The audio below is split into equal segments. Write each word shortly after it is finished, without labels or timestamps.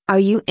Are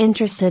you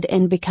interested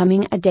in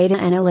becoming a data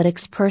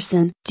analytics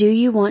person? Do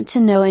you want to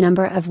know a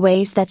number of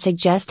ways that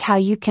suggest how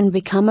you can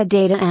become a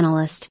data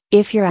analyst?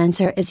 If your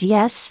answer is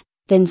yes,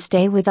 then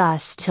stay with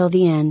us till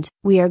the end.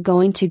 We are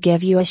going to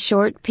give you a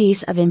short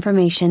piece of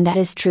information that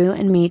is true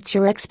and meets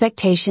your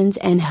expectations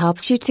and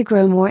helps you to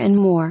grow more and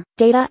more.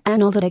 Data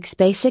analytics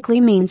basically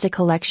means a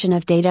collection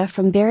of data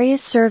from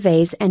various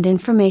surveys and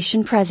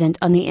information present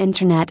on the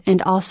internet,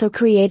 and also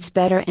creates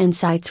better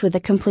insights with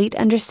a complete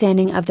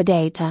understanding of the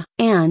data.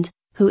 And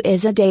who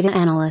is a data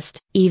analyst?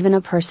 Even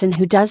a person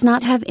who does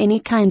not have any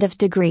kind of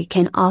degree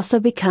can also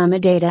become a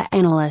data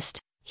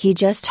analyst. He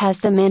just has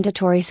the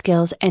mandatory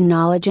skills and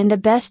knowledge and the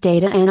best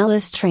data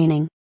analyst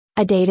training.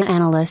 A data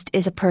analyst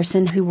is a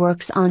person who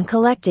works on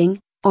collecting,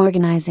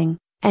 organizing,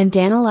 and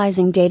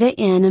analyzing data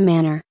in a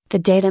manner. The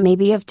data may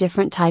be of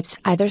different types,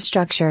 either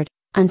structured,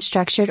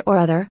 unstructured or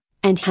other,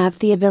 and have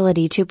the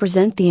ability to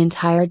present the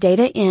entire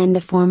data in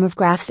the form of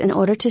graphs in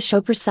order to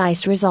show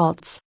precise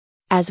results.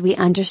 As we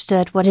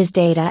understood what is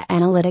data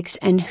analytics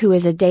and who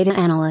is a data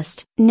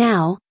analyst,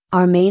 now,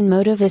 our main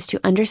motive is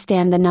to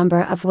understand the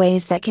number of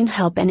ways that can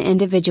help an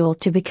individual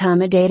to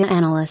become a data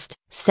analyst.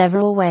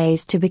 Several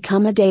ways to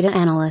become a data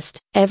analyst.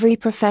 Every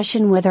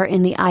profession, whether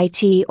in the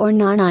IT or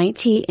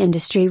non-IT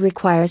industry,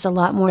 requires a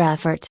lot more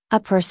effort. A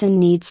person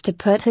needs to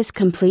put his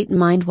complete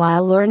mind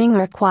while learning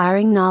or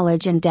acquiring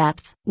knowledge in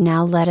depth.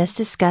 Now let us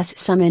discuss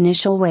some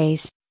initial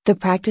ways. The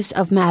practice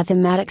of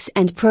mathematics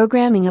and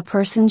programming. A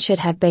person should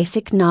have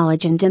basic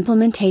knowledge and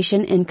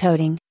implementation in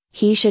coding.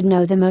 He should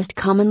know the most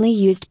commonly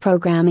used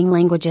programming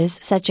languages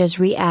such as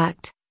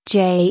React,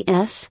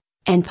 JS,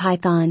 and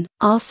Python.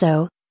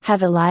 Also,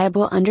 have a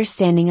reliable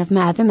understanding of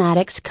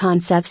mathematics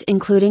concepts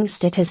including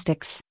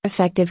statistics.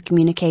 Effective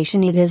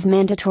communication. It is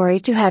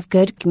mandatory to have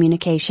good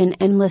communication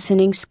and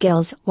listening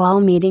skills while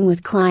meeting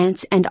with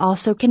clients and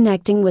also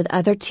connecting with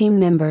other team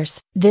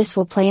members. This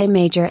will play a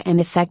major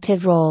and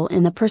effective role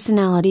in the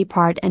personality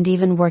part, and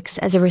even works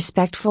as a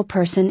respectful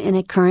person in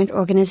a current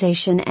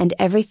organization. And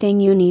everything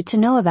you need to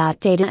know about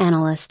data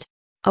analyst.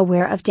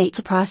 Aware of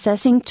data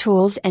processing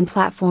tools and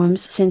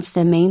platforms, since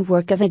the main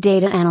work of a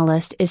data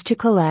analyst is to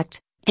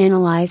collect,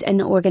 analyze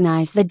and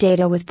organize the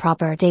data with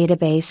proper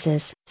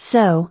databases.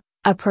 So,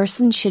 a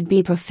person should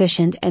be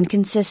proficient and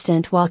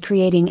consistent while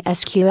creating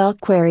SQL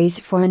queries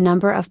for a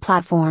number of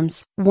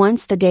platforms.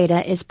 Once the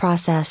data is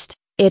processed,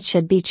 it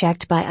should be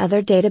checked by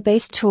other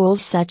database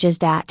tools such as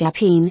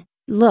DataPean,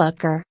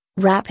 Looker,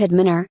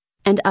 RapidMiner,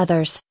 and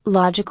others.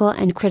 Logical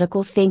and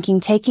critical thinking.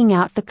 Taking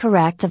out the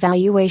correct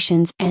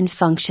evaluations and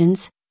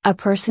functions. A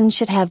person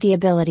should have the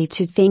ability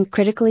to think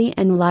critically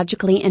and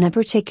logically in a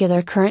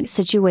particular current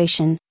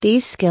situation.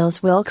 These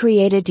skills will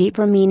create a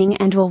deeper meaning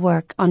and will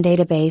work on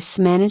database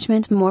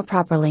management more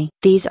properly.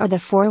 These are the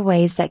 4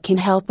 ways that can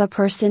help a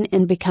person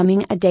in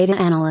becoming a data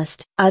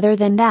analyst. Other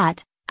than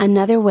that,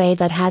 another way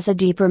that has a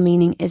deeper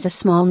meaning is a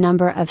small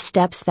number of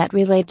steps that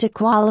relate to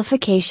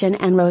qualification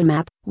and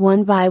roadmap.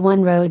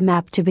 1-by-1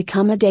 roadmap to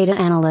become a data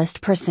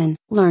analyst person.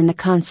 Learn the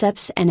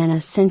concepts and an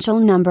essential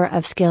number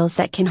of skills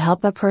that can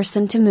help a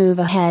person to move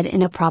ahead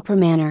in a proper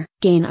manner.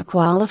 Gain a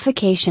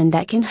qualification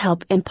that can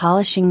help in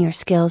polishing your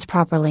skills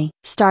properly.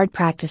 Start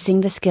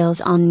practicing the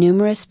skills on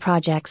numerous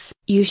projects.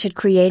 You should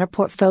create a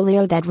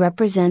portfolio that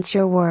represents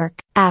your work.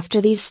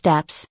 After these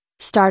steps,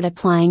 start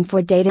applying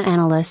for data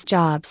analyst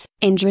jobs.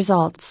 End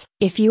results.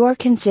 If you are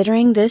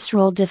considering this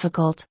role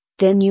difficult,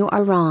 then you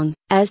are wrong.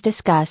 As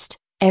discussed,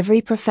 every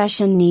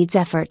profession needs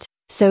effort,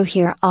 so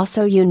here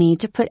also you need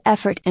to put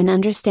effort and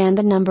understand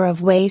the number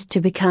of ways to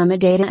become a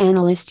data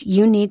analyst.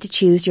 You need to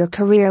choose your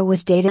career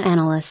with data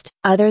analyst.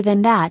 Other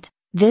than that,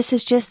 this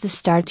is just the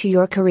start to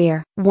your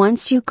career.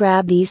 Once you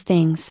grab these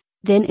things,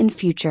 then in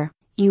future,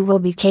 you will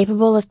be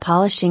capable of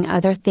polishing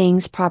other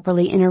things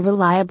properly in a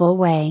reliable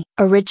way.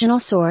 Original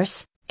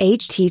source: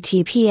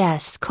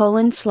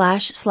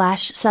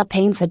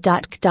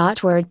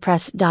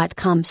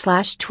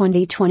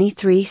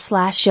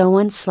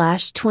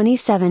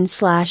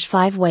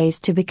 https://supainfa.wordpress.com/2023/01/27/5 ways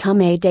to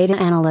become a data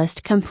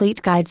analyst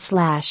complete guide /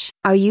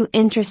 Are you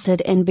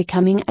interested in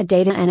becoming a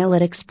data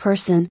analytics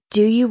person?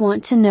 Do you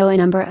want to know a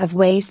number of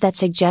ways that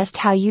suggest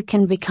how you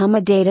can become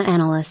a data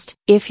analyst?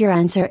 If your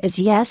answer is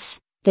yes,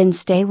 then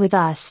stay with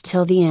us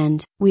till the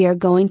end. We are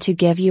going to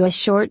give you a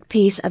short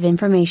piece of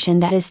information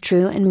that is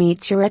true and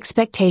meets your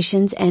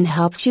expectations and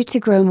helps you to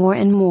grow more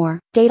and more.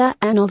 Data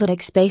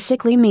analytics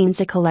basically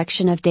means a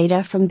collection of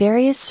data from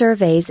various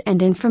surveys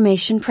and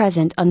information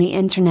present on the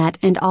internet,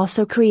 and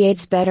also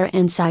creates better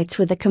insights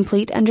with a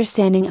complete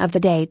understanding of the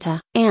data.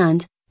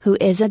 And who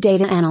is a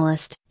data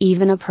analyst?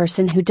 Even a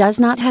person who does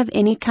not have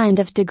any kind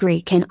of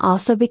degree can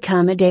also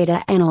become a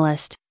data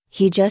analyst.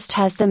 He just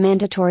has the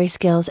mandatory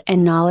skills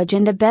and knowledge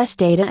and the best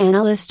data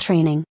analyst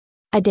training.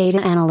 A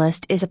data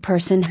analyst is a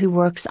person who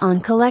works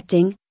on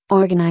collecting,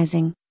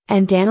 organizing,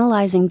 and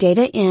analyzing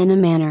data in a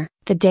manner.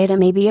 The data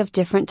may be of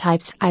different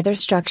types, either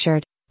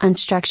structured,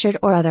 unstructured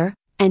or other,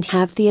 and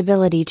have the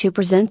ability to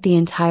present the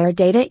entire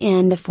data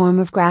in the form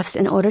of graphs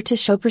in order to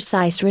show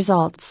precise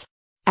results.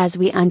 As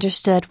we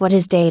understood what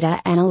is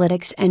data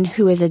analytics and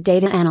who is a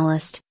data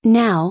analyst,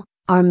 now,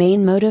 Our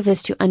main motive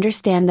is to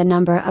understand the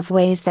number of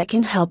ways that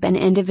can help an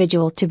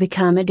individual to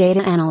become a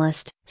data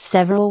analyst.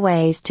 Several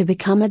ways to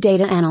become a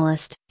data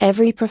analyst.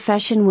 Every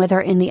profession, whether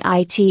in the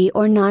IT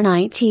or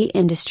non-IT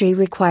industry,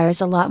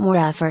 requires a lot more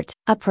effort.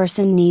 A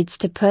person needs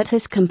to put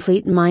his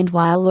complete mind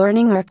while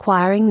learning or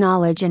acquiring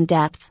knowledge in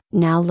depth.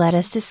 Now let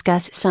us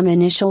discuss some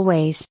initial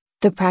ways.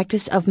 The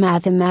practice of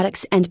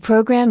mathematics and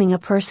programming. A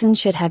person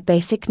should have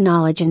basic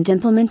knowledge and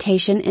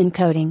implementation in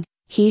coding.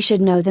 He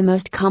should know the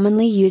most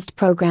commonly used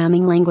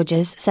programming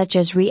languages such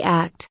as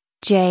React,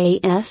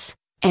 JS,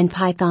 and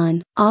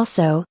Python.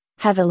 Also,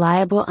 have a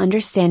reliable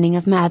understanding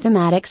of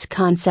mathematics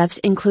concepts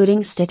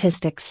including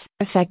statistics.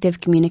 Effective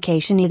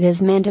communication. It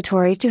is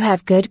mandatory to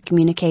have good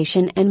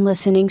communication and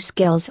listening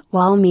skills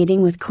while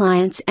meeting with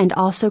clients and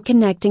also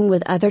connecting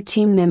with other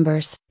team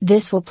members.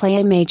 This will play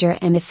a major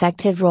and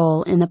effective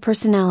role in the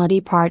personality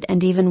part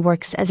and even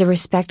works as a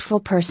respectful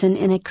person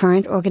in a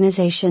current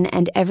organization.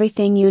 And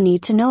everything you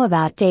need to know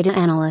about data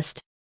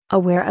analyst.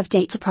 Aware of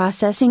data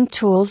processing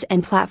tools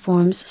and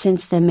platforms.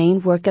 Since the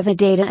main work of a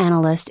data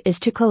analyst is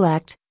to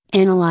collect,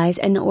 analyze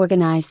and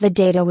organize the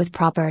data with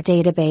proper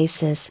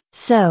databases.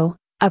 So,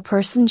 a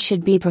person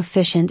should be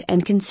proficient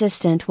and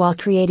consistent while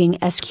creating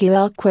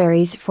SQL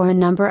queries for a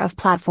number of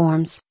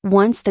platforms.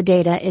 Once the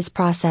data is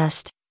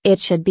processed, it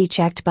should be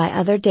checked by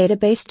other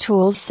database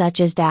tools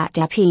such as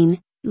DataPean,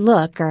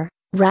 Looker,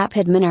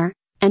 RapidMiner,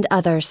 and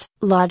others.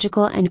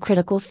 Logical and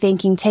critical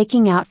thinking.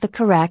 Taking out the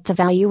correct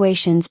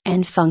evaluations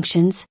and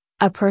functions.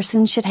 A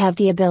person should have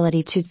the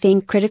ability to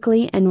think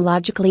critically and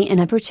logically in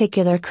a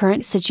particular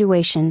current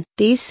situation.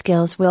 These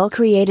skills will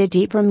create a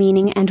deeper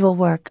meaning and will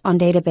work on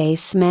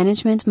database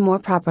management more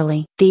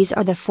properly. These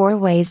are the 4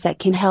 ways that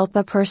can help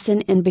a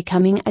person in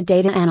becoming a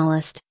data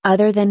analyst.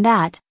 Other than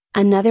that,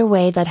 another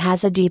way that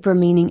has a deeper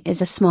meaning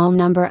is a small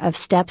number of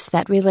steps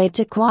that relate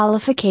to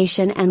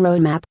qualification and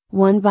roadmap.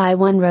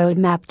 1-by-1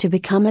 roadmap to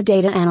become a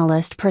data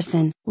analyst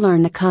person.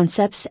 Learn the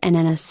concepts and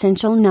an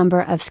essential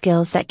number of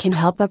skills that can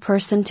help a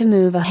person to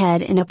move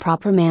ahead in a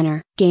proper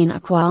manner. Gain a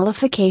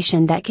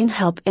qualification that can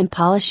help in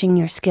polishing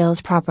your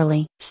skills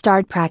properly.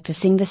 Start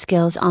practicing the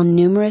skills on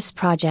numerous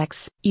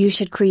projects. You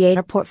should create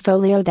a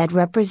portfolio that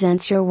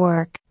represents your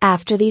work.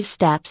 After these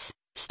steps,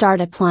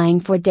 start applying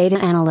for data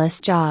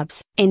analyst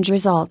jobs. End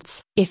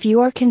results. If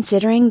you are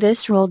considering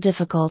this role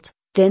difficult,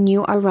 then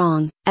you are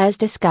wrong. As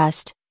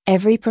discussed,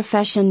 every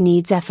profession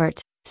needs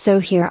effort, so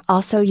here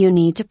also you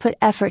need to put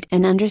effort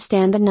and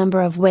understand the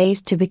number of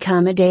ways to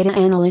become a data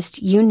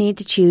analyst. You need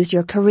to choose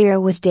your career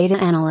with data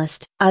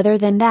analyst. Other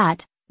than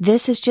that,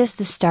 this is just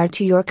the start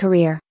to your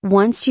career.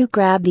 Once you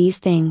grab these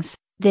things,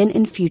 then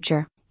in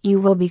future, you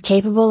will be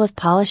capable of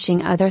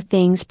polishing other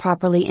things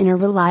properly in a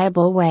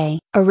reliable way.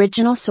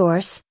 Original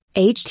source: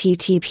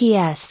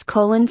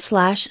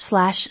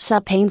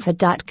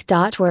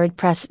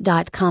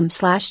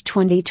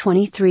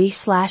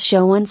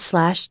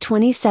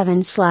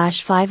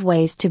 https://supainfa.wordpress.com/2023/01/27/5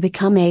 ways to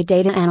become a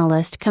data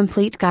analyst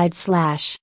complete guide/